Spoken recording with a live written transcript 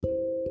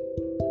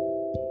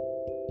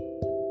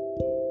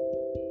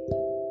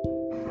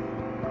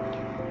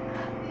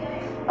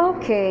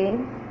Okay,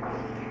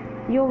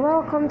 you're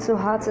welcome to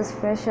Heart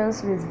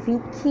Expressions with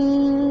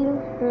Vicky.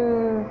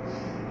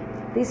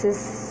 This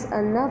is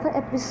another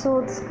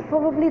episode,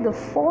 probably the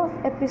fourth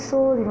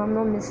episode if I'm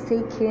not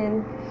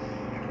mistaken.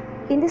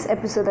 In this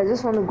episode, I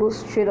just want to go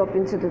straight up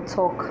into the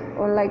talk,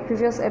 unlike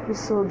previous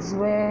episodes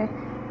where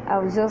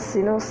I'll just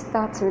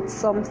start with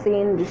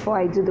something before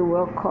I do the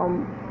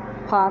welcome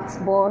part.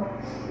 But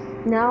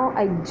now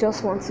I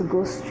just want to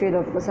go straight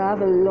up because I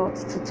have a lot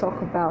to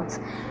talk about.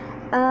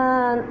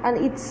 And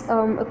it's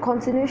a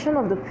continuation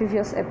of the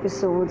previous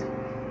episode.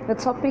 The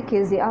topic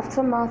is the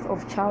aftermath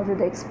of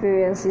childhood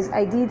experiences.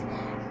 I did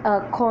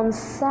a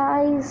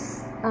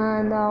concise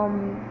and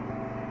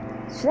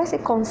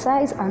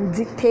concise and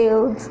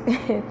detailed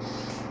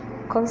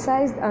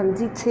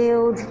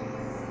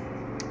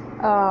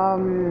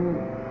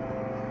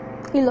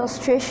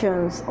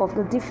illustrations of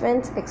the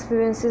different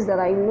experiences that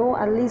I know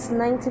at least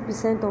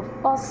 90% of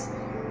us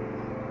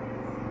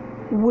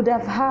would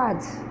have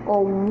had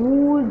or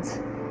would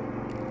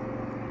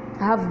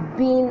have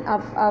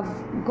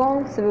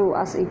gone through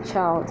as a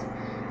child.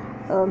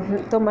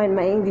 Don't mind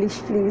my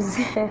English, please.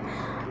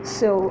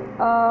 So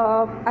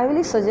I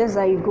really suggest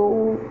that you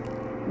go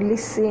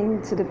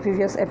listen to the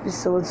previous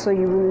episode so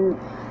you will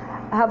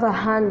have a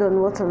hand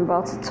on what I'm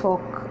about to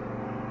talk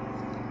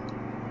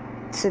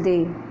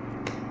today.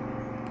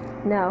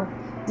 Now,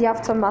 the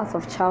aftermath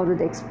of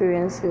childhood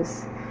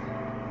experiences.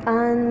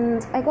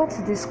 And I got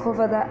to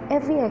discover that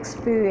every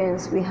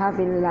experience we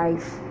have in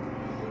life,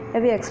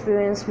 every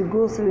experience we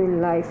go through in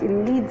life, it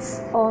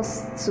leads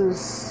us to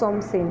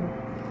something.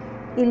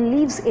 It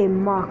leaves a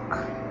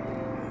mark.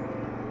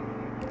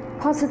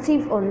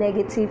 Positive or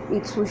negative,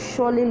 it will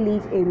surely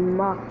leave a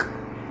mark.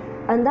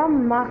 And that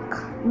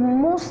mark,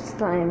 most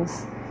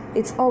times,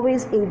 it's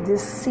always a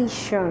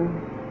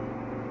decision.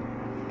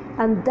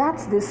 And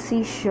that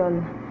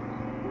decision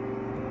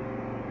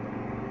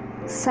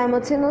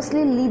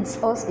simultaneously leads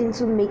us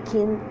into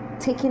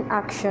taking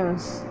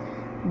actions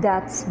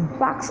that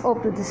backs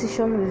up the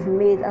decision we've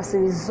made as a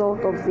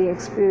result of the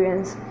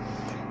experience.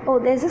 Oh,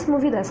 there's this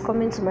movie that's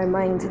coming to my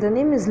mind. The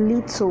name is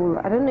Little.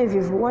 I don't know if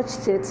you've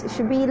watched it. It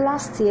should be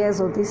last year's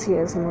or this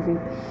year's movie.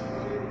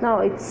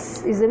 Now,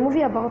 it's a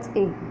movie about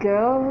a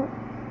girl,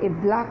 a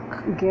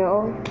black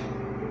girl.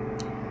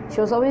 She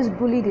was always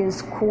bullied in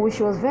school.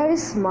 She was very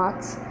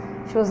smart.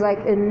 She was like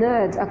a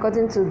nerd,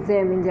 according to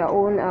them in their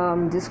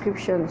own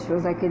description. She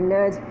was like a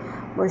nerd,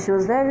 but she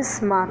was very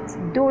smart.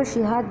 Though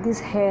she had this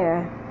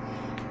hair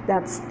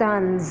that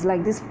stands,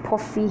 like this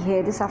puffy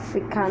hair, this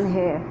African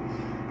hair.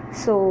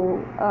 So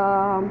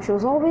she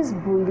was always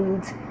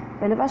bullied.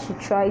 Whenever she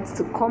tried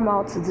to come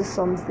out to do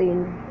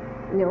something,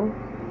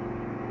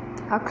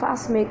 her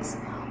classmates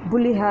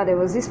bullied her. There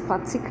was this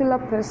particular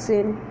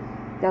person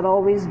that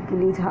always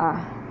bullied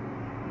her.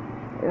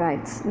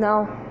 Right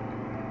now,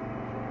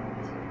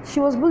 she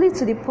was bullied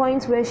to the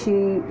point where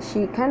she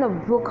kind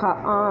of broke her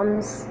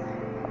arms,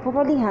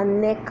 probably her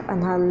neck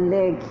and her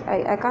leg.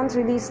 I can't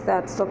really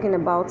start talking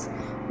about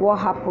what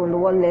happened,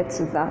 what led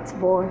to that.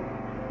 But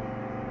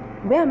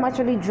where I'm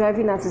actually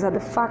driving at is at the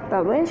fact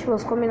that when she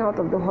was coming out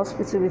of the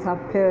hospital with her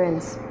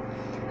parents,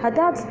 her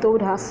dad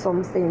told her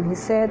something. He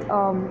said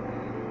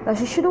that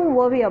she shouldn't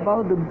worry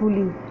about the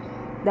bully,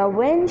 that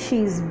when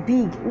she's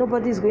big,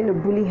 nobody's going to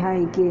bully her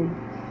again.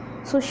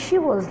 So she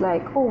was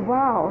like, oh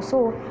wow,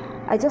 so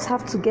I just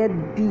have to get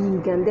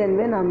big, and then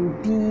when I'm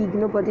big,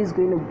 nobody's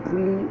going to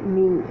bully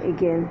me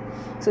again.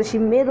 So she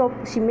made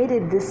a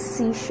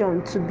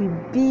decision to be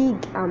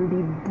big and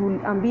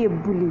be a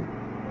bully.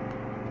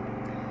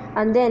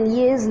 And then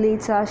years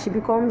later, she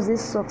becomes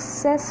this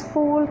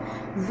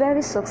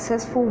very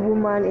successful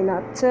woman in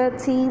her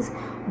 30s,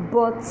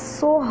 but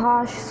so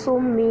harsh, so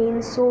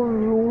mean, so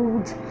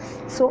rude,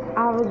 so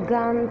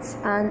arrogant,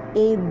 and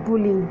a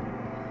bully.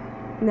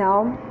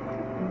 Now,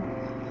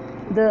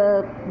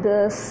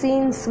 the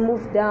scenes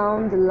move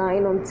down the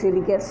line until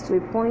it gets to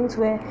a point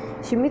where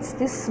she meets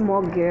this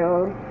small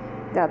girl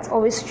that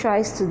always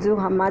tries to do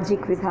her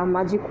magic with her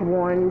magic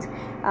wand,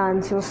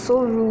 and she was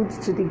so rude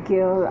to the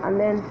girl. And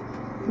then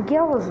the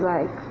girl was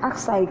like,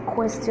 asked her a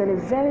question, a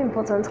very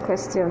important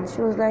question.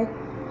 She was like,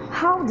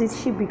 how did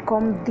she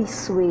become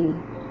this way?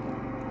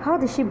 How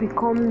did she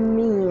become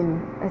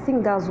mean? I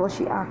think that's what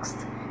she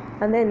asked.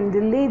 And then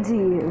the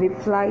lady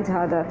replied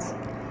her that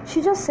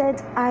she just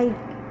said,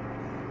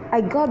 I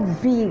got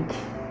big.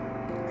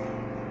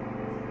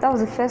 That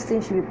was the first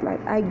thing she replied.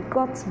 I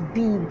got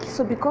big.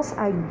 So because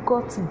I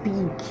got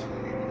big,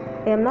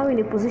 I am now in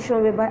a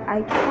position whereby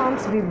I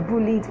can't be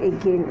bullied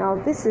again. Now,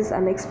 this is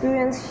an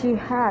experience she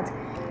had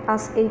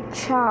as a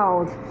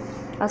child,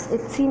 as a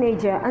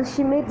teenager, and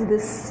she made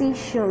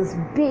decisions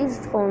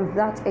based on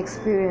that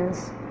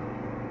experience.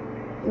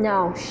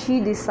 Now, she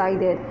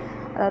decided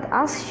that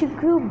as she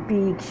grew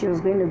big, she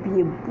was going to be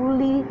a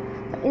bully.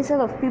 Instead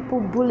of people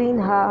bullying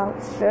her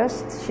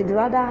first, she'd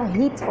rather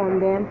hit on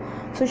them.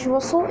 So she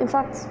was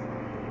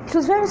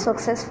very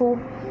successful,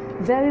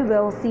 very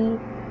wealthy,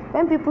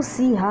 When people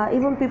see her,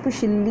 even people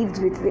she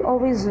lived with, they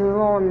always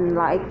run.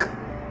 Like,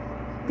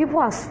 people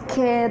are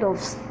scared of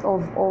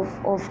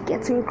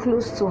getting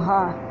close to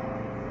her.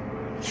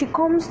 She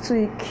comes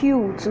to a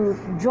queue to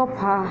drop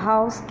her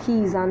house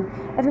keys, and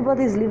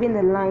everybody is leaving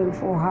the line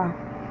for her.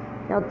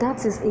 Now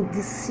that is a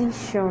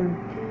decision.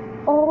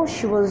 All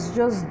she was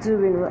just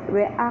doing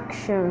were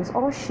actions.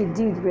 All she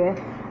did were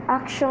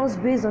actions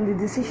based on the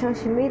decision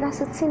she made as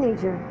a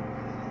teenager.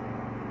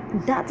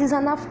 That is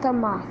an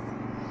aftermath.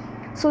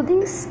 So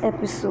this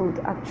episode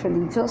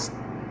actually just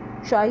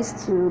tries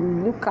to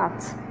look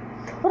at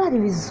what are the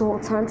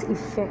resultant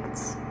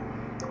effects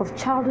of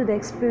childhood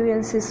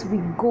experiences we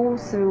go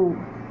through.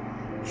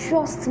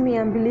 Trust me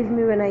and believe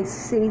me when I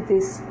say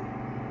this.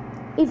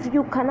 If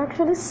you can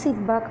actually sit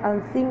back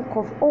and think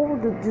of all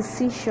the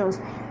decisions,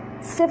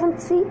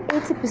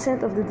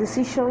 70-80% of the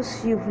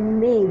decisions you've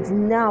made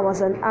now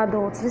as an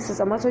adult,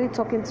 I'm actually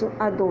talking to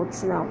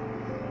adults now,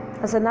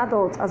 as an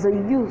adult, as a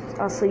youth,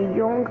 as a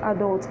young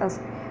adult, as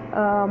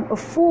a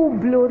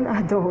full-blown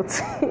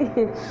adult.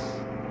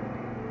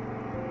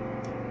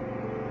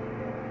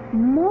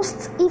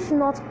 Most, if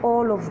not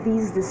all, of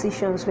these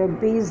decisions were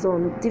based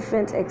on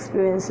different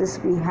experiences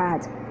we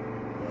had.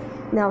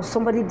 Now,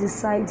 somebody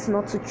decides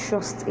not to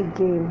trust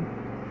again,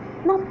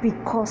 not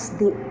because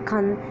they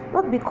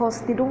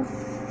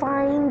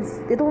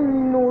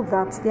don't know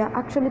that there are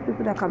actually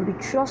people that can be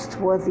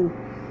trustworthy,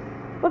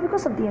 but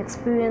because of the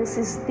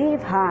experiences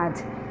they've had.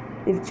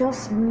 They've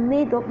just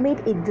made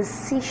a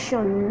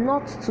decision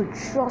not to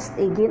trust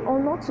again, or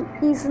not to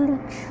easily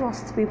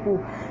trust people.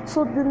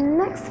 So the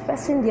next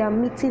person they are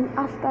meeting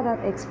after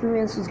that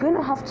experience is going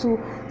to have to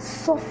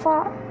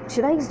suffer,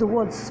 should I use the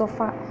word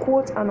suffer,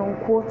 quote and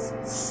unquote,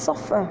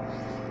 suffer,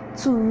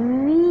 to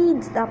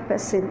rid that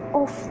person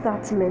of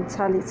that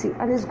mentality,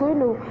 and is going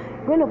to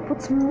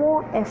put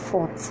more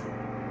effort.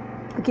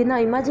 Okay, now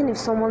imagine if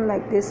someone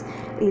like this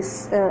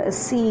is a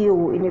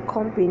CEO in a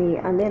company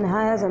and then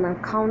hires an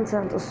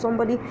accountant or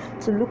somebody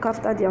to look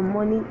after their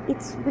money.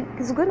 It's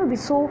going to be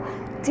so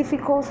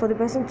difficult for the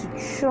person to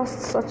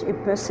trust such a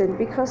person,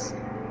 because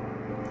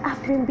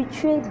I've been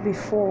betrayed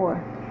before.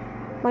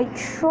 My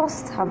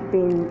trust have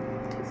been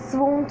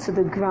thrown to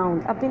the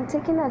ground. I've been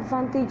taken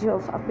advantage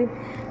of.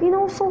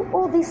 So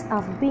all this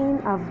I've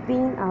been.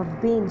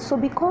 So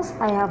because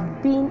I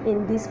have been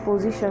in this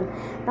position,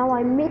 now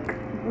I make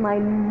my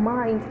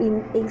mind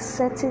in a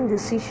certain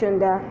decision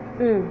that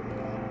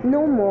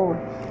no more.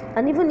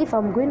 And even if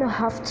I'm going to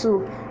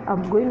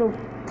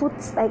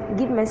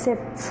give myself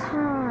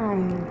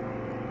time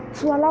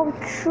to allow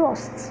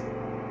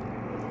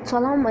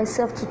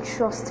myself to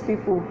trust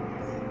people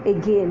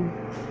again.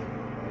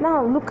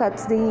 Now look at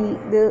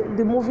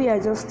the movie I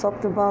just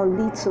talked about,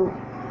 Little.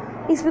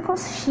 It's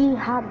because she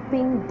had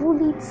been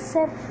bullied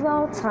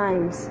several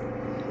times,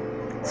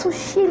 so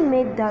she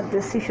made that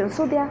decision.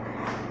 So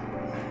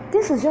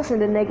this is just in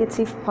the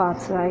negative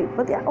part, right?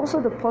 But there are also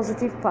the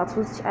positive parts,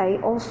 which I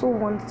also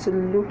want to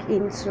look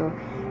into.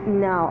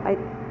 Now,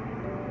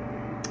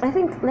 I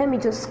think let me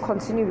just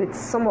continue with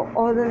some of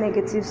all the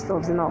negative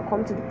stuff, and I'll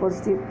come to the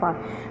positive part,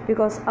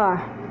 because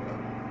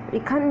we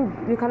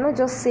cannot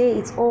just say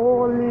it's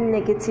all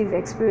negative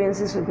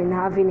experiences we've been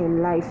having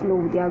in life.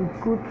 No, they are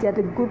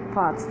the good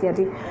parts. They are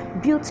the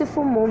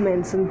beautiful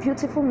moments and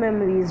beautiful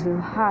memories we've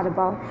had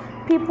about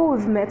people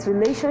we've met,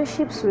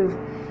 relationships we've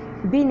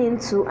been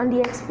into, and the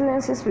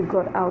experiences we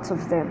got out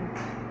of them.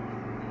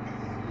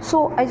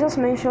 So I just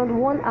mentioned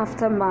one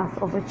aftermath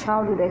of a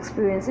childhood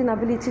experience: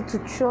 inability to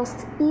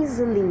trust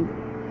easily.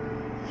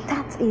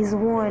 That is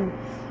one.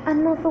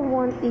 Another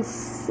one is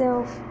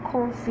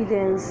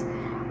self-confidence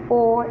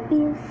or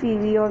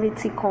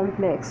inferiority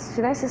complex.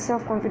 Should I say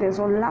self-confidence,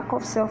 or lack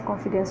of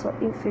self-confidence, or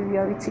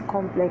inferiority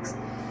complex?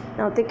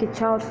 Now take a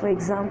child, for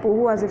example,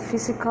 who has a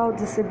physical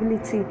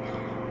disability.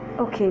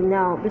 Okay,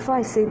 now before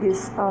I say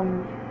this,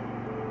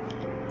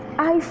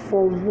 I,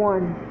 for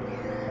one,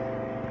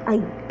 I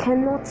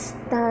cannot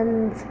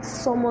stand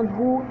someone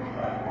who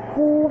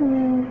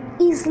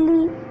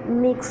easily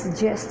makes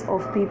jest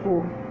of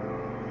people.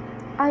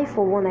 I,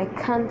 for one, I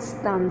can't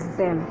stand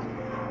them.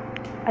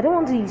 I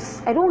don't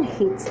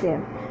hate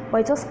them, but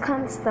I just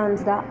can't stand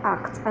that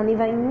act. And if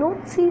I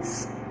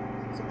notice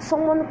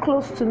someone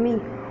close to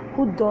me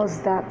who does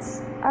that,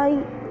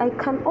 I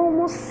can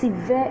almost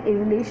sever a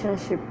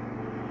relationship,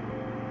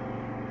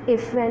 a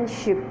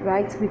friendship,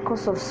 right,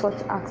 because of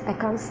such acts. I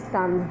can't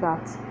stand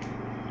that.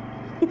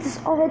 It is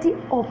already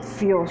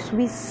obvious.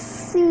 We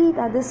see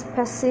that this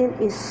person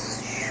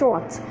is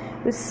short.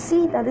 We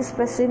see that this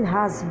person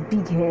has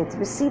big head.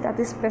 We see that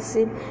this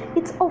person,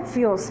 it's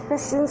obvious.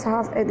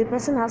 The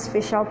person has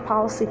facial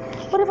palsy.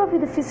 Whatever be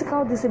the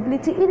physical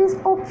disability, it is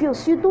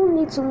obvious. You don't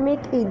need to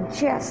make a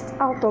jest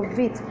out of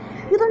it.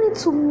 You don't need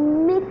to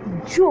make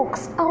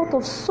jokes out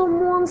of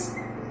someone's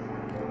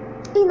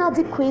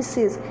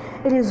inadequacies.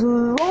 It is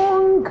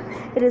wrong.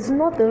 It is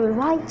not the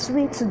right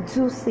way to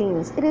do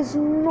things. It is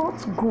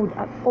not good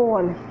at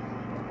all.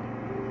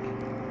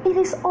 It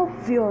is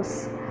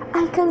obvious.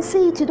 I can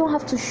see it. You don't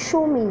have to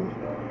show me.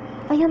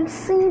 I am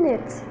seeing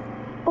it.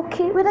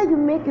 Okay, whether you're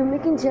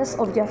making jest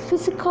of their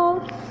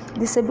physical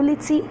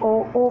disability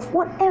or of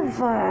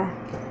whatever,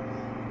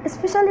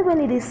 especially when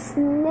it is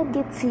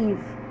negatively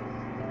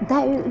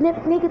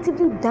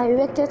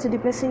directed to the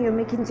person you're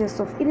making jest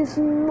of, it is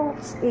not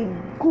a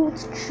good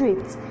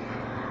trait.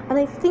 And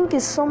I think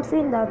it's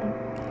something that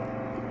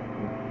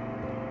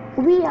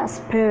we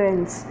as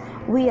parents,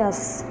 we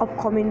as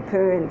upcoming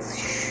parents,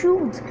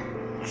 should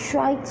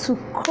try to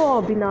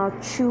curb in our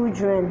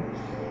children.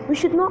 We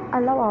should not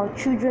allow our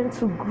children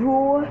to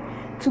grow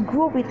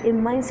with a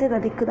mindset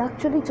that they could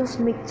actually just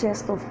make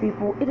jest of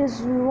people. It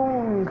is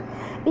wrong.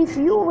 If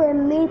you were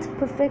made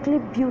perfectly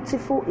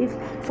beautiful, if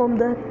from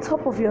the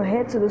top of your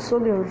head to the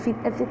sole of your feet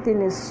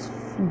everything is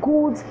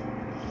good,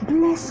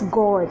 bless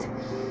God,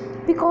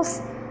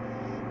 because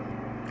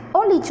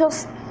all He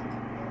just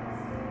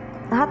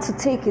had to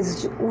take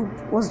is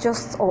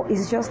just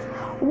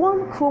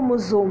one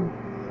chromosome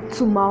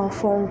to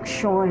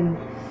malfunction.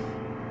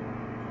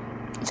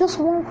 Just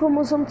one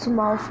chromosome to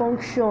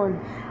malfunction,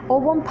 or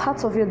one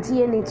part of your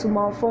DNA to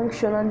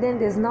malfunction, and then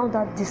there's now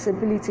that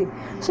disability.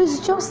 So it's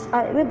just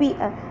maybe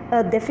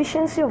a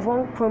deficiency of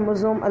one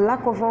chromosome, a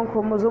lack of one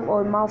chromosome,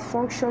 or a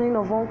malfunctioning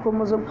of one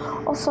chromosome,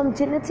 or some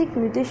genetic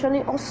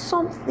mutation or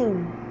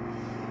something,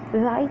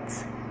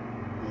 right?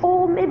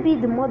 Or maybe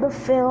the mother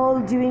fell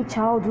during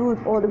childhood,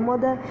 or the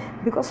mother,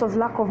 because of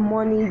lack of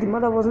money, the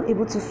mother wasn't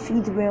able to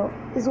feed well.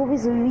 There's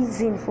always a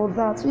reason for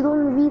that. You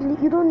don't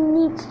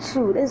need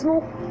to. There's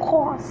no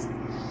cause.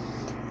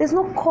 There's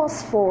no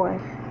cause for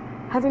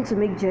having to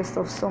make jest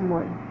of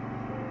someone.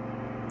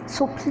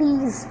 So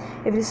please,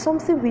 if it's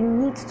something we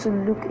need to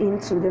look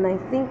into, then I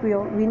think we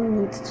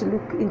need to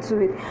look into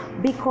it,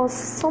 because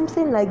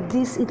something like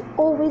this, it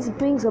always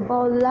brings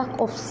about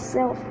lack of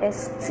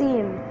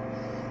self-esteem.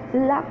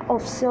 Lack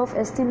of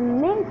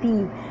self-esteem.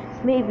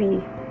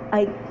 Maybe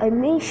I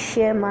may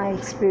share my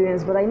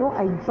experience, but I know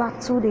I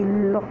battled a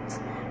lot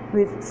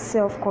with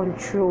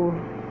self-control.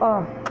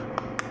 I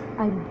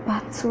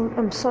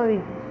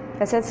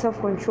said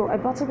self-control. I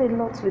battled a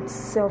lot with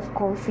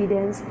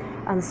self-confidence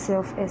and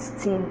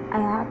self-esteem. I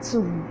had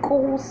to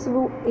go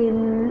through a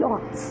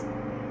lot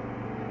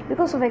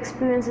because of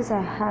experiences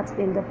I had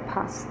in the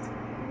past.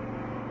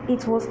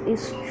 It was a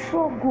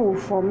struggle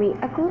for me.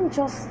 I couldn't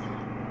just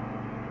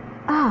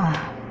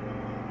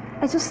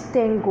I just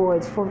thank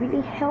God for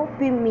really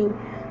helping me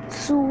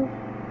to,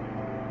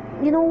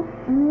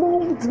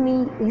 mold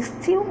me. He's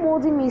still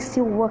molding me,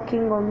 still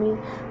working on me,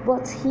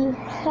 but He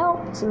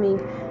helped me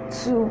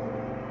to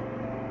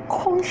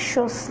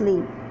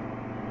consciously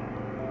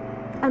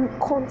and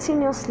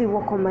continuously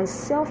work on my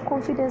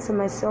self-confidence and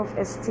my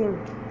self-esteem.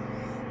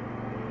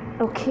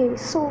 Okay,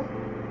 so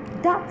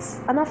that's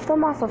an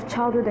aftermath of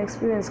childhood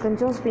experience. Can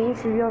just be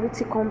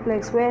inferiority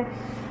complex, where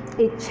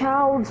the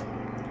child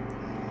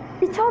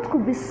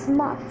could be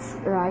smart,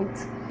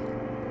 right?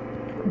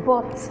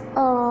 But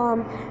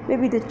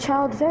maybe the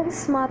child very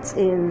smart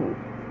in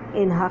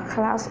her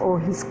class or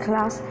his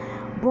class,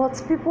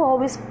 but people are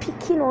always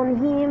picking on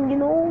him,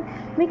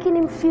 making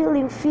him feel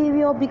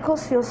inferior.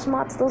 Because you're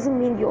smart doesn't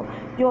mean you're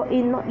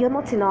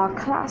not in our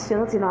class, you're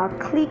not in our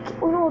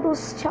clique. All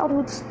those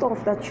childhood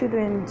stuff that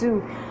children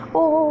do.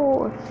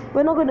 Oh,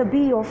 we're not going to be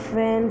your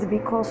friend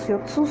because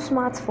you're too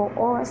smart for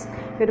us.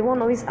 You're the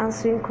one always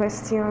answering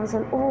questions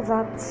and all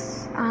that.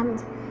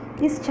 And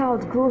this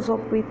child grows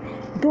up with,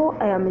 though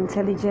I am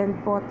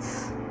intelligent, but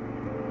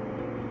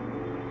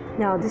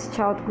now this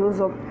child grows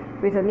up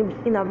with an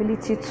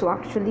inability to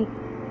actually,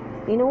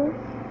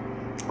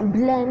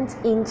 blend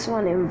into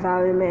an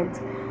environment.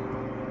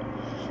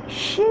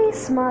 She's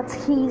smart,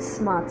 he's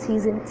smart,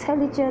 he's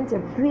intelligent, they're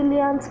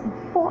brilliant,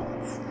 but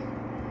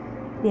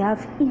they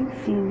have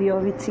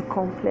inferiority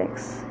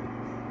complex.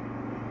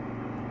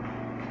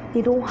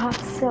 They don't have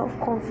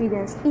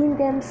self-confidence in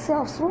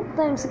themselves.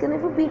 Sometimes it can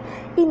even be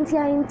in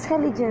their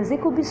intelligence. They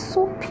could be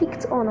so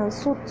picked on and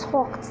so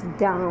talked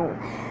down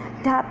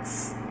that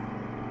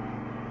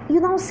you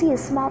now see a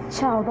smart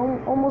child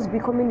almost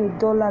becoming a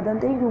dullard,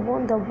 and then you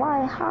wonder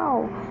why,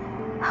 how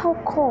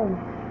come?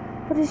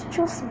 But it's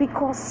just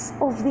because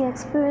of the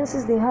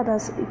experiences they had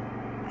as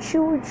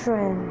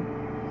children.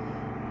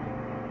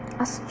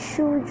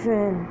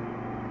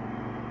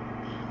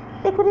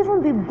 They could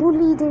even be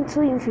bullied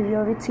into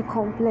inferiority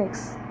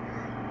complex.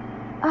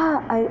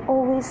 I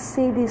always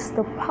say this,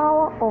 the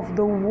power of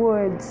the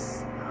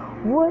words.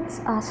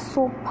 Words are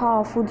so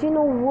powerful. Do you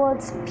know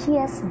words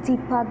pierce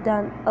deeper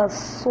than a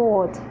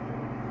sword?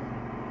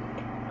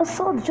 A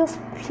sword just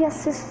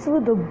pierces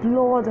through the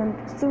blood and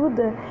through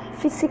the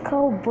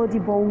physical body,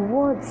 but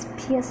words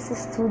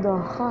pierces through the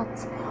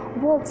heart.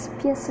 Words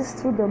pierces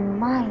through the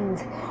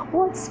mind.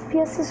 Words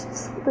pierces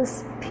through the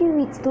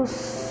spirit, the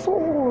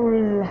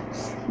soul,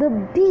 the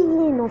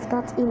being of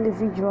that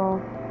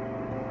individual.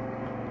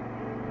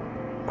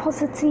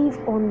 Positive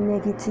or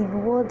negative,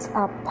 words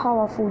are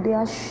powerful. They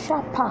are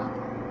sharper.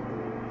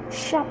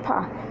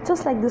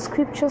 Just like the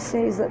scripture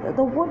says that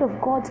the word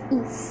of God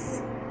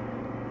is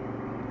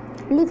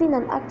living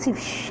and active,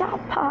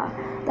 sharper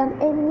than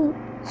any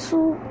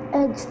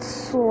two-edged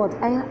sword.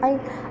 I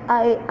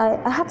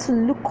had to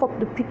look up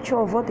the picture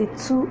of what a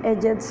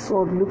two-edged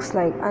sword looks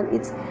like, and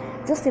it's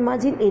just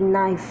imagine a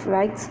knife,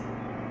 right?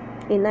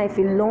 A knife,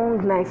 a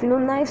long knife.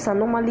 Knives are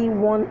normally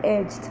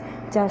one-edged.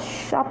 They are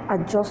sharp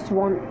at just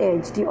one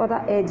edge. The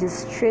other edge is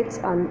straight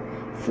and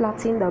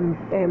flattened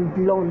and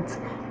blunt.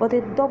 But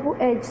a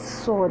double-edged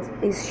sword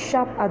is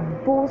sharp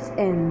at both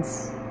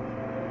ends.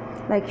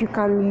 Like you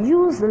can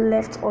use the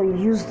left or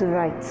use the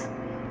right.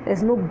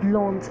 There's no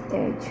blunt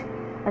edge.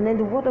 And then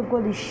the word of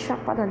God is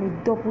sharper than a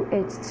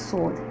double-edged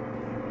sword.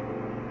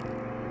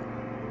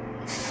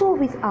 So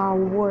with our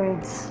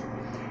words,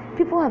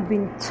 people have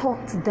been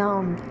talked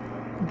down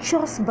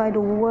just by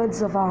the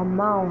words of our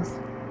mouth.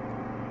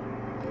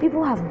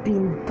 People have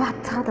been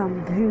battered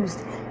and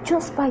bruised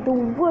just by the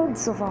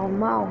words of our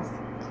mouth.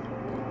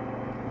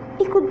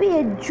 It could be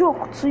a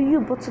joke to you,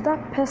 but to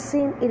that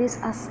person, it's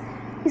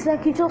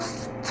like you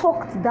just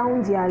talked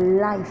down their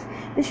life.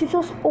 They should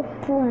just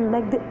open,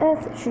 like the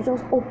earth should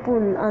just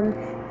open, and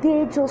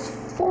they just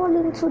fall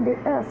into the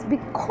earth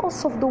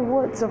because of the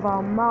words of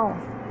our mouth.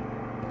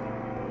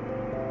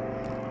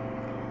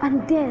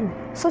 And then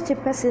such a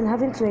person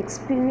having to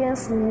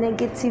experience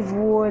negative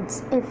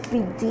words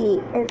every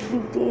day,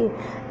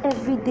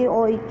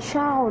 or a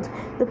child,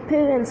 the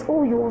parents,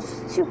 oh, you're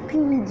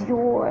stupid,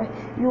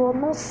 you're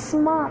not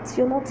smart,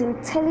 you're not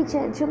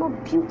intelligent, you're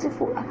not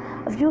beautiful.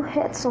 Have you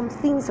heard some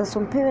things that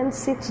some parents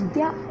say to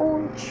their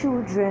own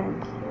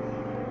children?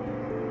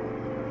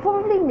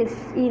 Probably maybe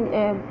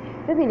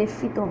in a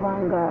fit of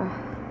anger.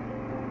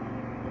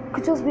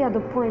 Could just be at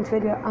the point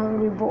where they're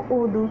angry, but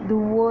the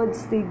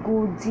words, they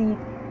go deep.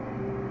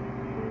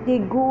 They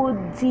go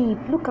deep.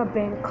 Look at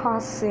Ben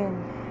Carson.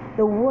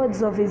 The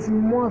words of his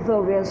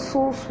mother were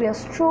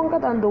stronger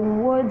than the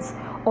words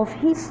of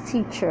his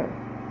teacher.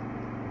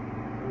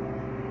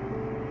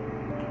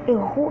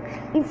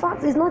 In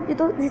fact, it's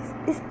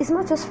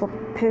not just for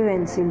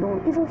parents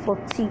alone, even for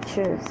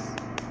teachers.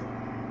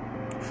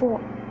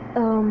 For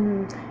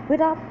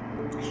whether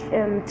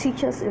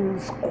teachers in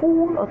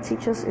school or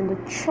teachers in the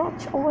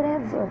church or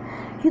whatever,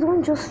 you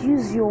don't just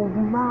use your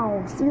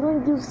mouth. You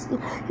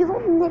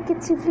don't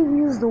negatively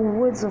use the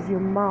words of your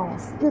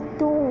mouth. You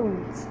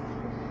don't.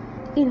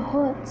 It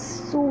hurts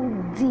so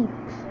deep,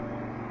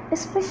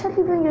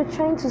 especially when you're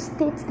trying to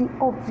state the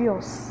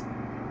obvious.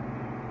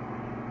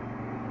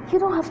 You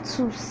don't have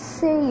to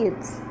say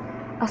it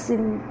as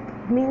in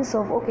means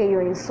of, okay,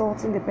 you're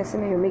insulting the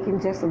person and you're making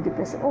jest of the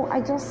person. Oh,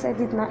 I just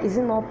said it now. Is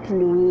it not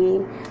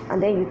play?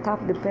 And then you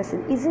tap the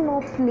person. Is it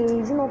not play?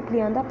 Is it not play?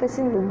 And that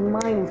person's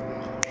mind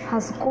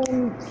has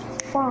gone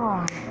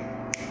far.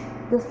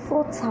 The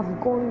thoughts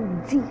have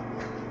gone deep.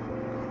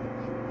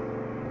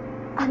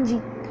 And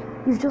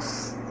you've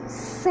just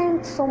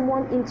sent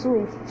someone into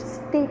a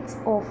state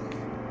of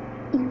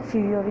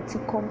inferiority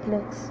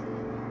complex.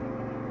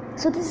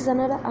 So this is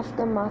another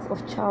aftermath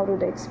of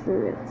childhood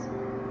experience.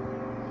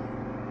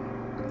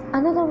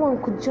 Another one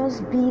could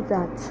just be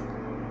that,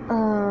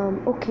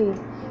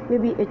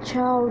 maybe a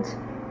child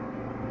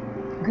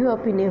grew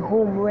up in a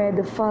home where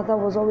the father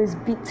was always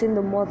beating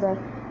the mother.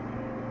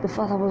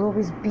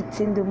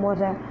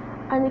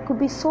 And it could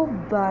be so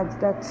bad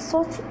that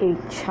such a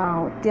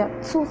child, there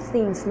are two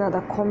things now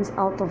that comes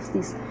out of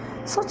this.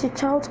 Such a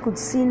child could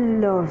see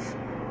love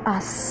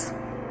as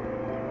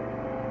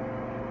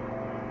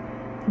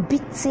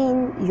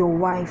beating your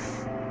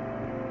wife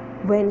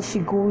when she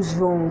goes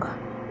wrong.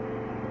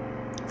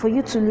 For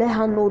you to let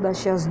her know that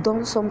she has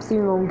done something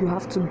wrong, you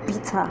have to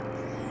beat her.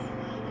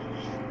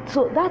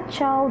 So that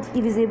child,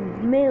 if he's a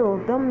male,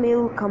 that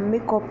male can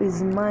make up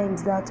his mind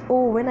that,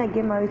 oh, when I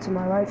get married to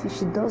my wife, if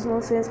she does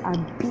nonsense, I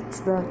beat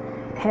the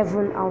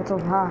heaven out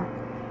of her.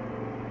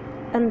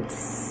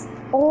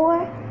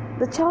 Or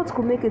the child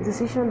could make a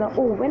decision that,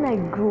 oh, when I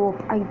grow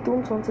up, I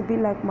don't want to be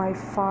like my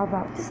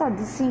father. These are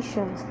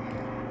decisions.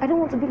 I don't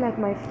want to be like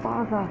my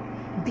father,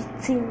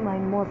 beating my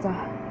mother.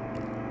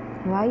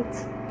 Right?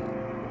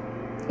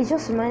 It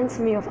just reminds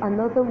me of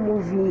another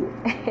movie.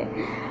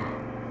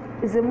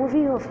 It's a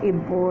movie of a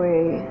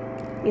boy,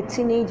 a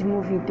teenage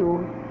movie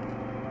though.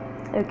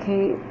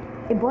 Okay,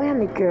 a boy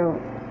and a girl,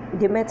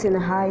 they met in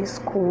high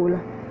school.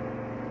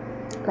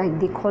 Like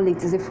they call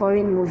it, it's a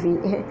foreign movie.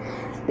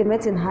 They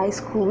met in high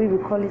school, we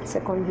will call it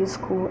secondary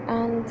school,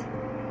 and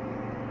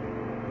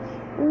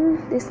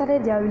they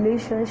started their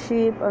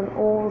relationship and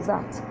all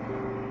that.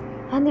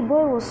 And the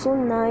boy was so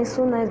nice,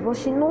 but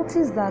she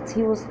noticed that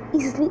he was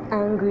easily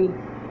angry.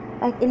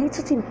 Like a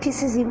little thing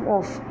pisses him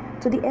off,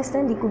 to the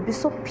extent he could be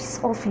so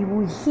pissed off he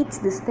would hit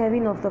the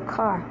steering of the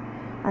car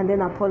and then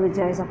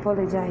apologize.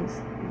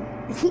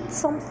 Hit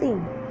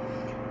something.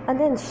 And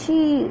then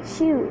she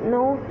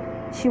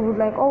would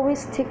like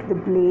always take the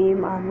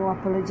blame and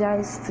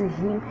apologize to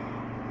him.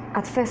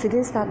 At first, he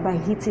didn't start by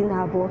hitting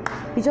her, but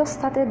he just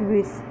started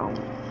with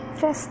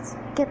first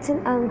getting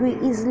angry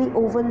easily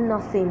over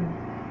nothing.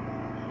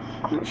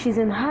 She's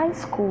in high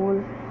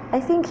school. I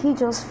think he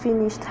just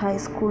finished high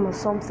school or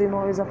something,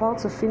 or is about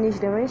to finish.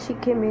 Then when she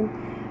came in,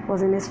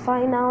 was in his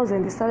finals,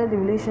 and they started the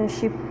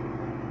relationship.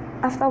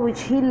 after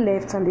which he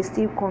left and they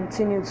still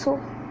continued. So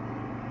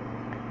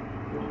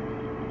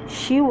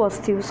she was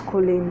still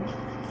schooling.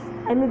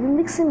 I may be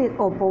mixing it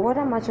up, but what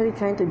I'm actually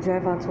trying to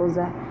drive at was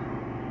that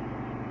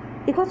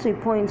it got to a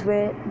point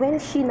where when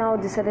she now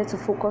decided to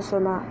focus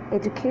on her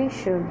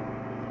education,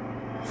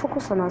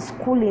 focus on her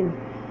schooling,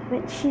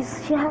 when she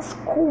has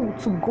school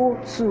to go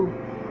to,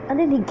 and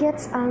then he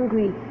gets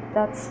angry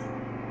that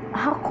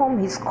how come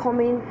he's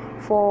coming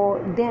for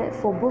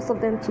both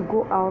of them to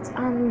go out,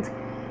 and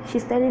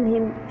she's telling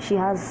him she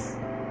has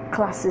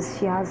classes,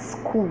 she has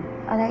school.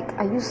 I'm like,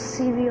 are you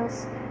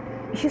serious?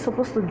 Is she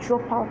supposed to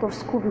drop out of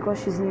school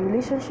because she's in a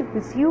relationship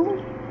with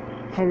you?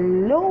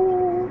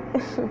 Hello.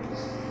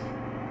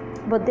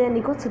 But then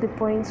it got to the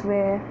point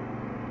where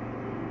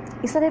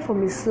it started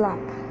from a slap,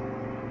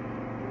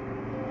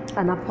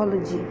 an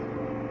apology,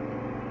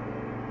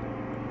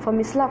 from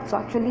a slap to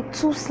actually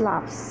 2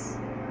 slaps,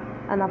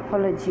 an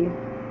apology.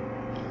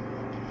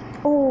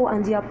 Oh,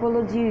 and the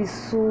apology is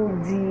so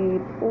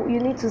deep. Oh, you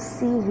need to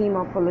see him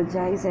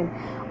apologizing.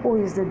 Oh,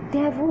 it's the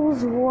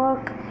devil's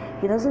work.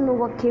 He doesn't know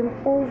what came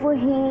over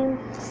him.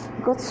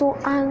 He got so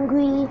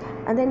angry,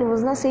 and then he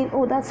was not saying,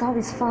 oh, that's how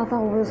his father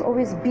was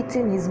always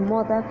beating his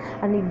mother,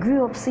 and he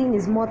grew up seeing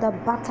his mother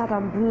battered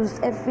and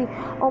bruised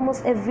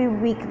almost every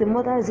week. The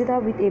mother is either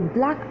with a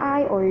black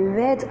eye or a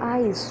red eye,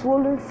 a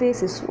swollen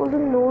face, a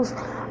swollen nose,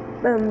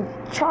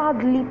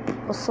 charred lip,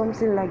 or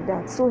something like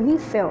that. So he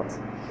felt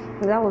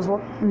that was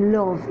what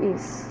love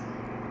is,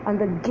 and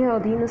the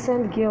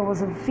innocent girl,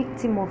 was a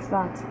victim of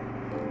that.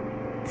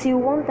 Till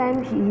one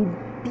time he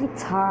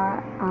beat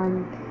her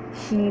and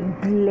she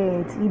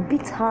bled. He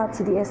beat her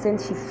to the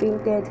extent she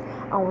fainted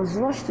and was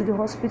rushed to the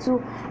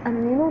hospital.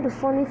 And you know, the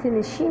funny thing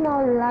is, she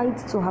now lied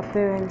to her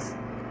parents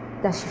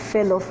that she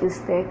fell off a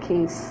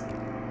staircase.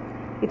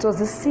 It was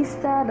the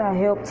sister that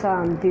helped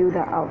her and bailed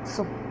her out,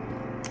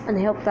 and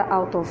helped her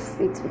out of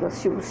it,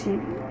 because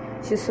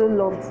she so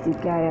loved the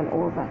guy and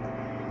all that.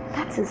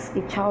 That is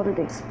a childhood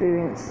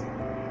experience.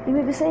 You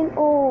may be saying,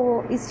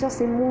 oh, it's just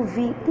a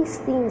movie. These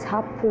things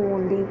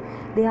happen.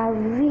 They are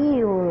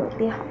real.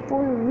 They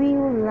happen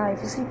real life.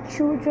 You see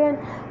children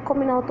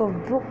coming out of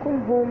broken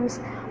homes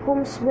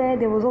where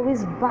there was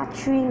always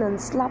battering and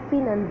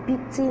slapping and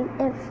beating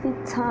every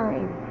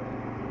time.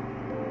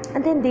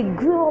 And then they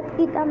grew up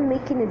either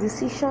making a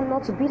decision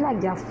not to be like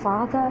their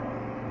father,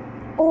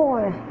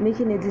 or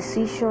making a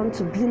decision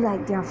to be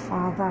like their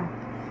father.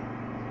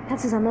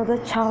 That is another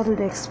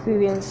childhood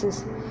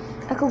experiences.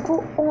 I could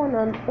go on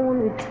and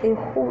on with a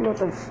whole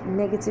lot of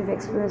negative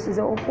experiences,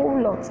 a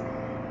whole lot,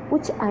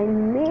 which I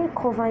may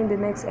cover in the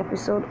next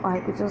episode, or I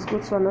could just go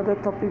to another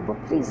topic.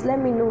 But please let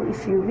me know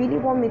if you really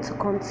want me to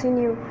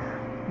continue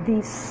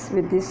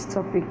with this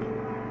topic.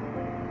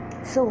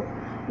 So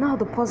now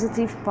the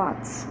positive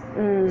parts.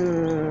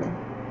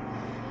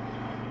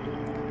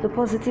 The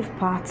positive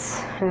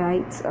parts,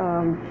 right?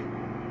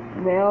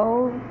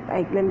 Well,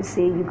 like, let me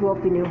say you grew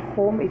up in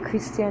a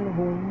Christian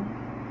home,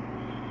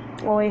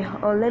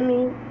 or let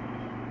me,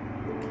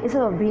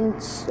 instead of being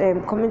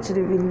coming to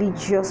the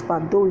religious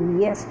part, though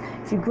yes,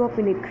 if you grew up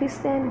in a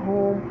Christian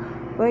home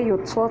where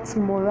you're taught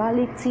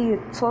morality,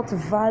 you're taught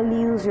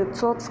values, you're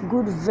taught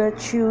good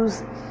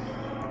virtues,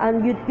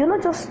 and you're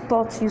not just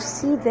taught, you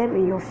see them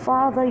in your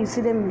father, you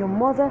see them in your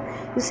mother,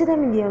 you see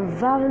them in the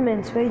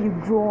environment where you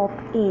grew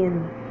up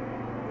in,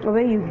 or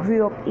where you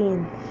grew up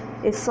in.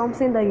 It's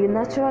something that you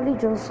naturally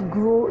just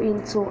grow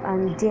into,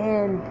 and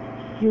then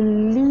you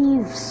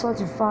live such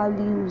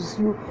values,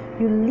 you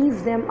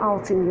live them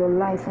out in your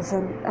life as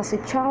a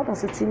child,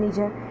 as a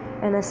teenager,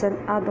 and as an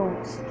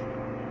adult.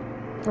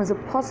 As a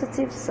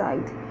positive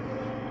side.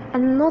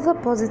 Another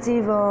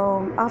positive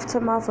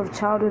aftermath of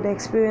childhood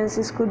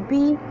experiences could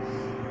be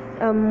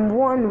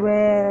one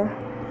where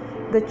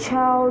the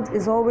child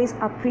is always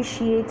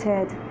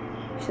appreciated.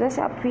 Should I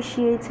say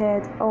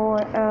appreciated, or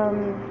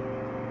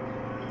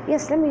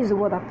yes, let me use the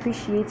word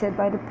appreciated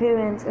by the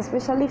parents,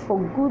 especially for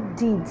good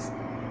deeds.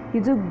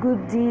 You do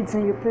good deeds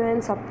and your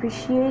parents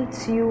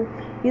appreciate you.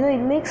 You know, it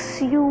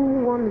makes you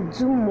want to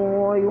do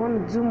more. You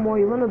want to do more.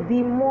 You want to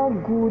be more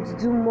good,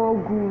 do more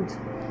good,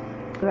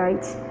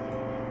 right?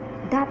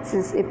 That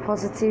is a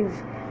positive.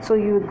 So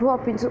you grow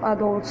up into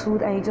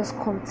adulthood and you just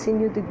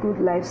continue the good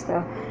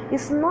lifestyle.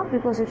 It's not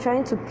because you're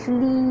trying to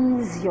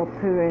please your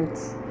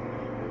parents,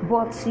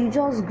 but you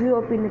just grew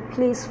up in a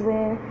place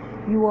where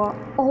you are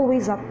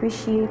always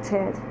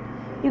appreciated.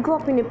 You grew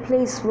up in a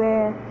place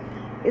where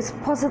it's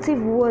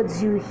positive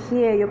words you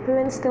hear. Your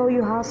parents tell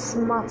you how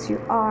smart you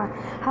are,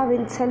 how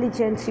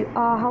intelligent you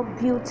are, how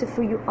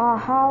beautiful you are,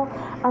 how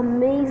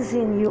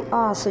amazing you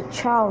are as a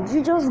child.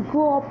 You just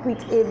grow up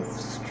with a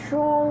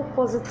strong,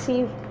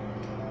 positive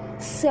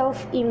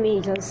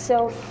self-image and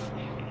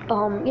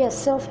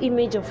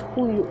self-image of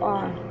who you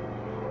are.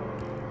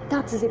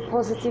 That is a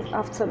positive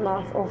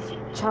aftermath of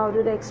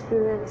childhood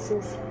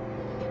experiences.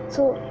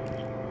 So,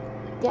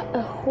 yeah,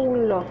 a whole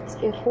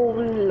lot.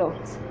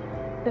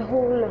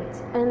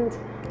 And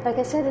like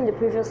I said in the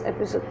previous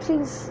episode,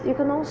 please, you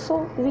can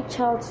also reach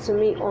out to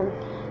me on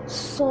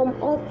some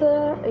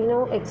other,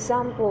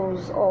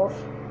 examples of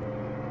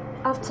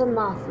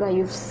aftermath that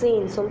you've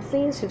seen, some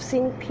things you've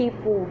seen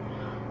people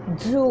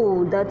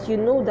do that you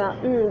know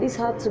that this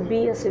had to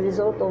be as a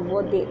result of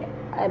what they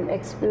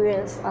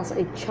experienced as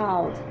a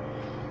child.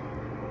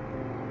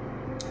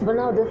 But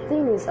now the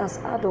thing is, as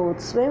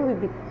adults, when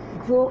we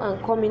grow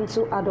and come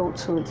into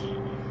adulthood,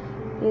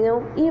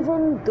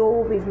 even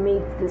though we've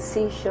made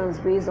decisions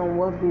based on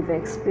what we've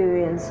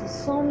experienced,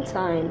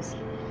 sometimes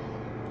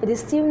it is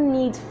still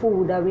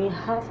needful that we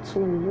have to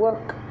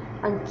work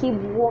and keep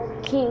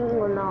working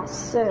on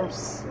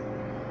ourselves,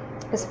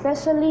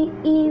 especially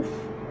if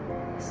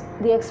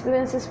the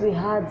experiences we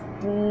had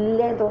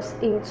led us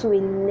into a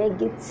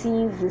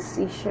negative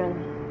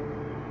decision.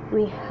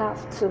 We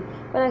have to.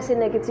 When I say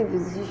negative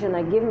decision,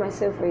 I give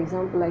myself, for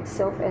example, like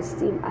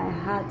self-esteem. I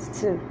had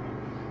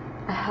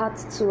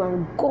to,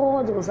 and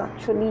God was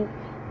actually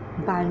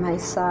by my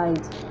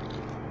side.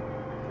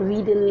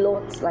 Read a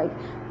lot, like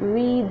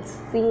read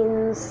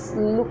things,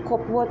 look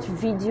up, watch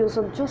videos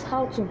of just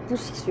how to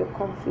boost your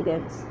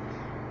confidence.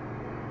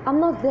 I'm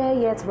not there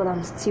yet, but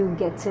I'm still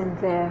getting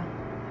there.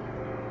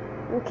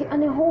 Okay,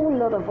 and a whole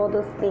lot of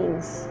other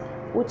things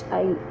which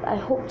I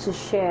hope to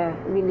share,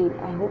 really.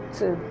 I hope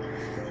to.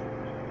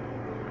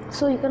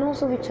 So you can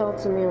also reach out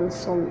to me on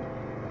some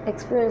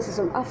experiences,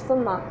 some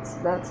aftermath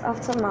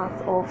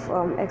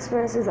of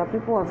experiences that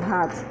people have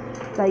had,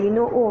 that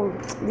oh,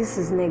 this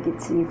is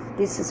negative,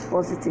 this is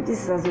positive,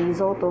 this is as a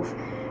result of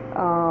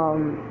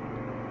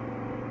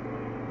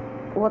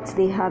what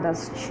they had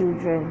as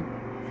children.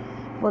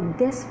 But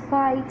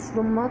despite,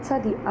 no matter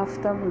the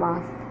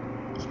aftermath,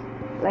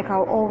 like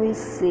I'll always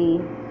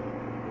say,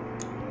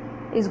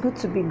 it's good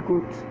to be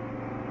good.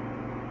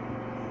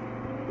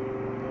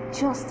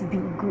 Just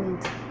be good.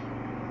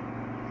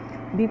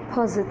 Be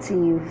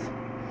positive.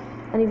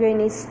 And if you're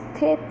in a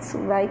state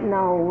right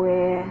now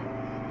where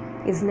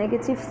it's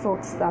negative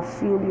thoughts that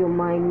fill your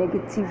mind,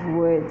 negative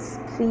words,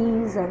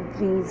 please and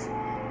please,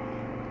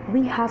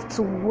 we have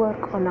to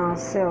work on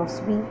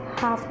ourselves. We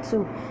have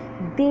to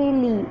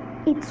daily.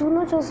 It will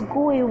not just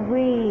go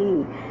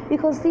away,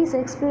 because these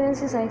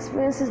experiences are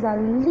experiences that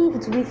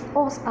lived with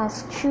us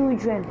as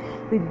children.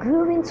 We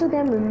grew into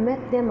them, we met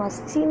them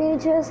as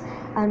teenagers,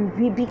 and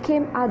we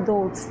became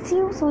adults.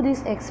 Still through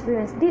this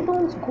experience, they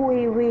don't go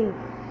away.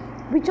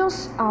 We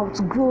just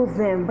outgrow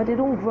them, but they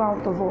don't grow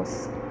out of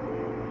us.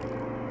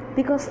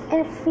 Because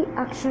every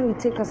action we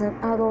take as an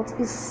adult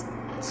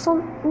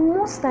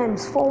most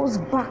times falls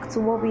back to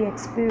what we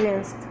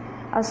experienced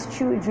as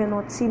children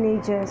or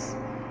teenagers.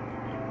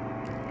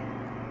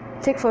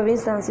 Take for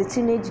instance a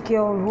teenage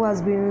girl who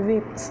has been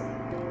raped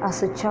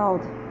as a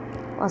child,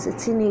 as a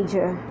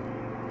teenager.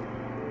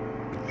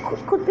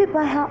 Could be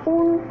by her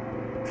own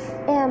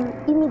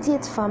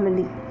immediate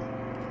family.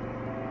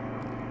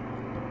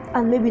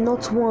 And maybe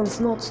not once,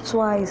 not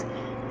twice.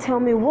 Tell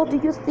me, what do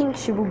you think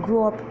she will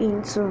grow up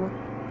into?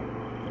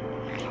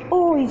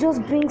 Oh, it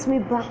just brings me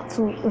back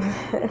to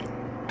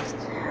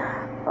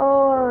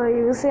oh,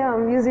 you say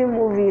I'm using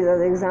movies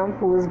as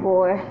examples,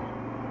 boy.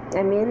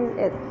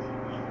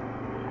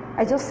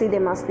 I just see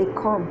them as they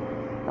come.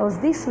 There was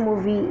this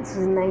movie, it was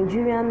a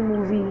Nigerian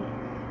movie,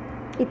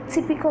 a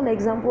typical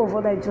example of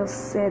what I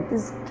just said.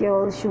 This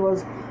girl, she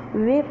was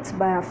raped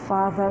by her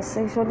father,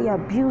 sexually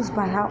abused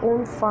by her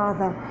own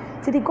father,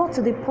 till it got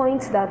to the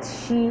point that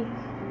she,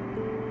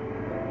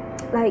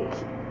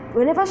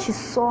 whenever she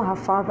saw her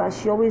father,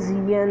 she always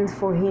yearned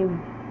for him.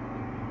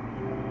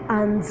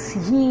 And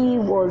he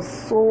was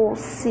so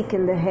sick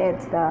in the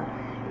head that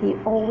he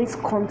always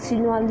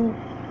continually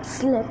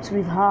slept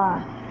with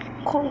her,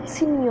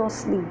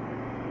 continuously,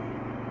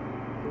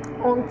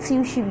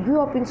 until she grew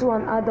up into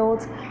an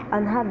adult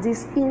and had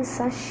this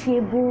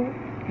insatiable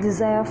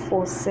desire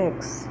for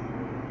sex.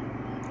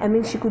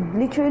 She could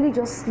literally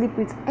just sleep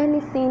with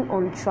anything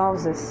on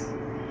trousers,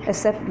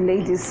 except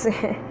ladies.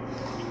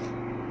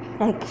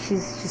 She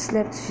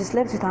slept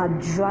with her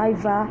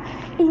driver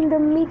in the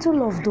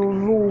middle of the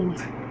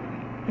road.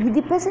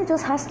 The person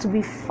just has to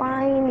be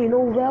fine,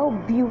 well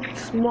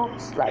built, not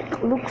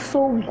look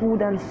so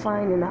good and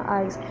fine in her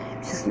eyes.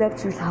 She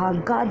slept with her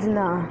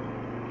gardener.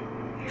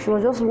 She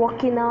was just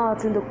walking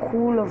out in the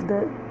cool of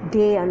the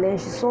day, and then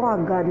she saw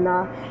her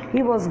gardener.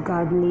 He was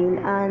gardening,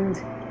 and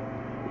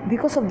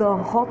because of the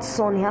hot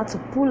sun, he had to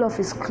pull off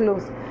his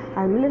clothes.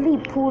 And immediately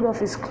he pulled off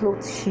his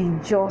clothes, she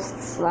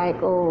just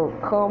oh,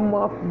 come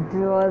up,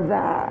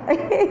 brother.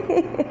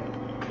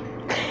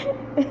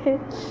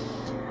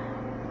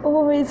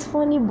 Oh, it's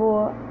funny,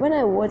 but when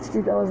I watched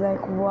it, I was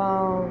like,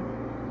 wow.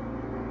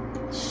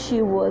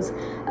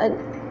 And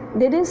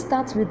they didn't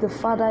start with the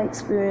father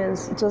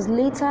experience. It was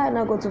later, and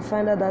I got to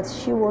find out that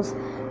she was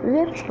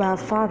raped by her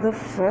father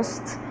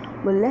first,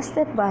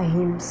 molested by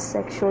him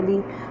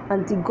sexually,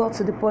 and it got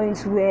to the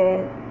point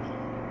where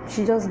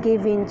she just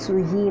gave in to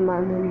him,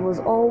 and it was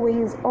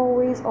always,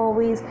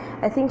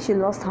 I think she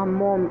lost her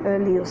mom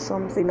early or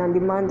something, and the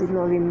man did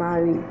not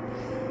remarry.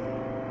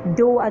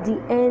 Though at the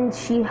end,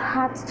 she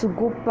had to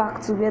go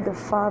back to where the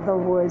father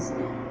was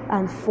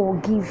and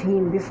forgive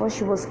him before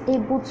she was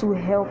able to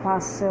help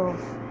herself.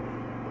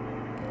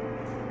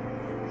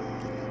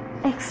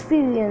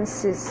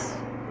 Experiences.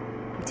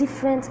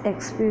 different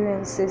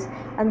experiences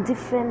and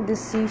different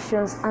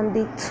decisions, and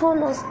they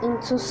turn us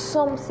into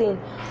something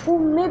who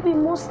maybe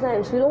most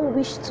times we don't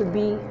wish to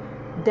be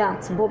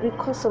that, but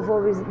because of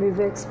what we've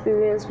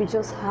experienced, we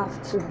just have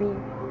to be.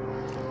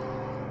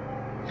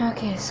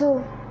 Okay,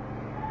 so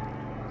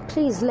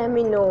please let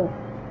me know,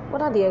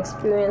 what are the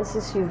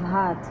experiences you've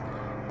had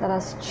that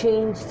has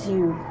changed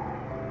you,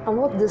 and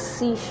what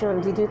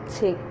decision did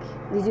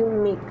you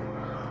make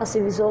as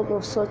a result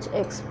of such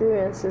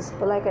experiences?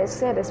 But like I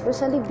said,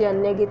 especially if they are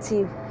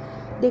negative,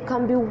 they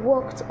can be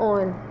worked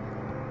on,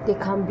 they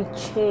can be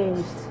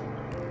changed.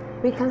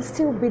 We can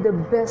still be the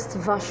best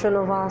version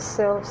of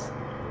ourselves.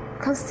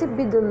 Can still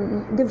be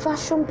the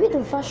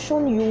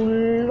version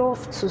you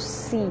love to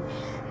see.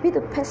 Be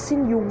the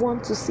person you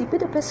want to see. Be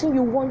the person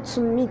you want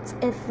to meet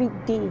every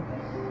day.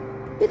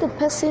 Be the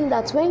person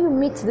that when you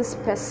meet this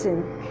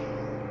person,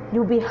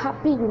 you'll be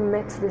happy you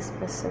met this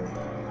person.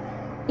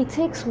 It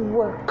takes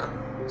work,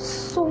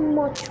 so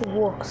much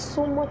work,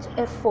 so much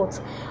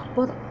effort,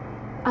 but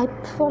I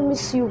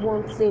promise you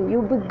one thing,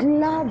 you'll be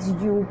glad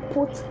you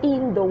put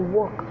in the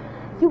work.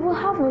 You will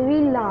have a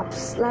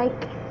relapse,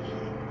 like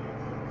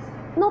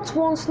not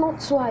once, not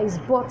twice,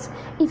 but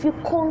if you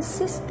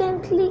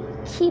consistently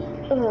keep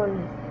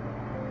on,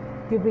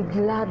 you'll be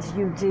glad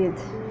you did.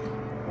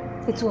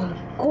 It will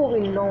go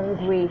a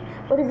long way.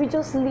 But if you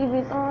just leave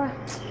it,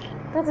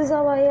 that is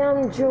how I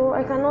am, Joe,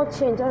 I cannot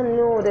change. I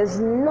know there's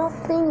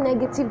nothing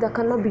negative that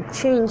cannot be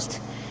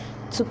changed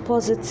to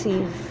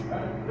positive.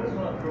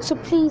 So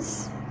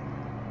please,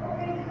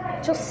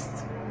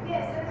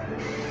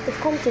 we've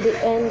come to the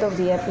end of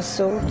the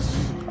episode.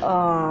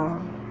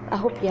 I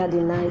hope you had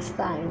a nice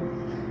time.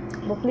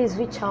 But please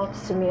reach out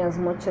to me as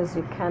much as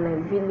you can. I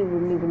really,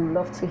 really would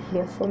love to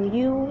hear from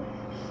you.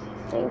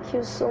 Thank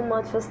you so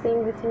much for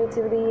staying with me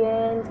till the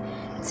end.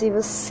 Till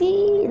we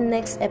see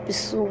next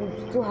episode.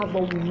 Do have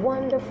a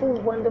wonderful,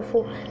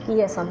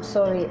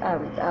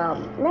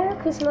 Merry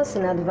Christmas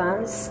in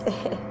advance.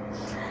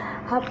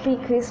 Happy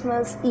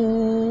Christmas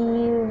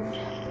Eve.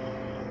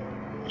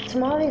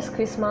 Tomorrow is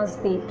Christmas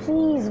Day.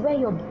 Please wear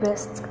your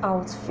best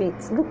outfit.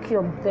 Look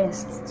your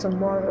best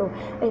tomorrow.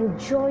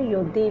 Enjoy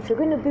your day. If you're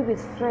going to be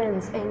with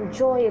friends,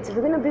 enjoy it. If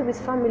you're going to be with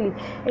family,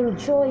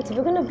 enjoy it. If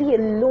you're going to be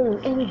alone,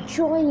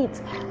 enjoy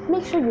it.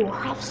 Make sure you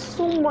have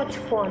so much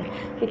fun,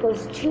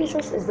 because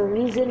Jesus is the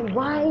reason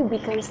why we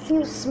can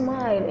still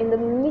smile in the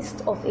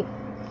midst of a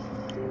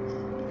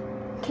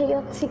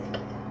chaotic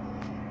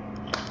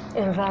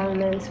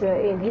environment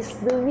we're in. He's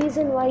the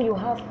reason why you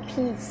have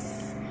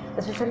peace,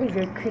 especially if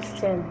you're a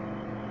Christian,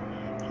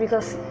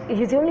 because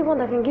he's the only one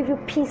that can give you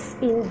peace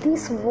in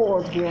this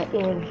world we are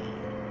in,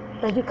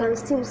 that you can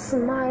still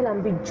smile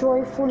and be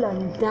joyful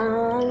and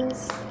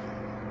dance.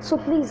 So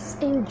please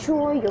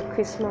enjoy your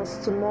Christmas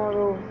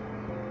tomorrow,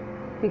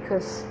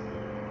 because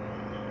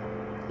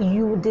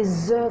you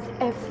deserve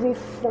every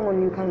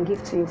fun you can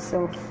give to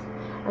yourself,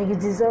 and you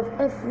deserve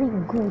every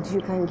good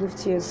you can give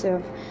to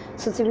yourself.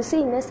 So till we see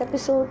you next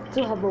episode,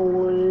 do have a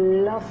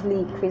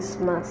lovely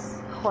Christmas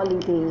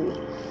holiday.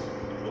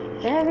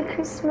 Merry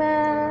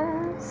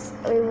Christmas.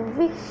 I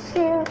wish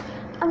you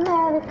a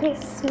Merry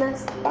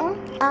Christmas.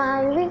 And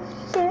I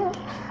wish you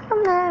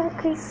a Merry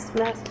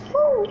Christmas.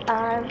 Ooh,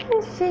 I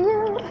wish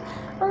you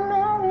a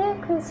Merry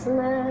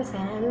Christmas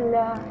and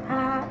a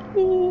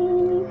Happy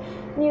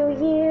New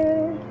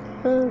Year.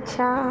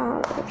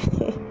 Ciao.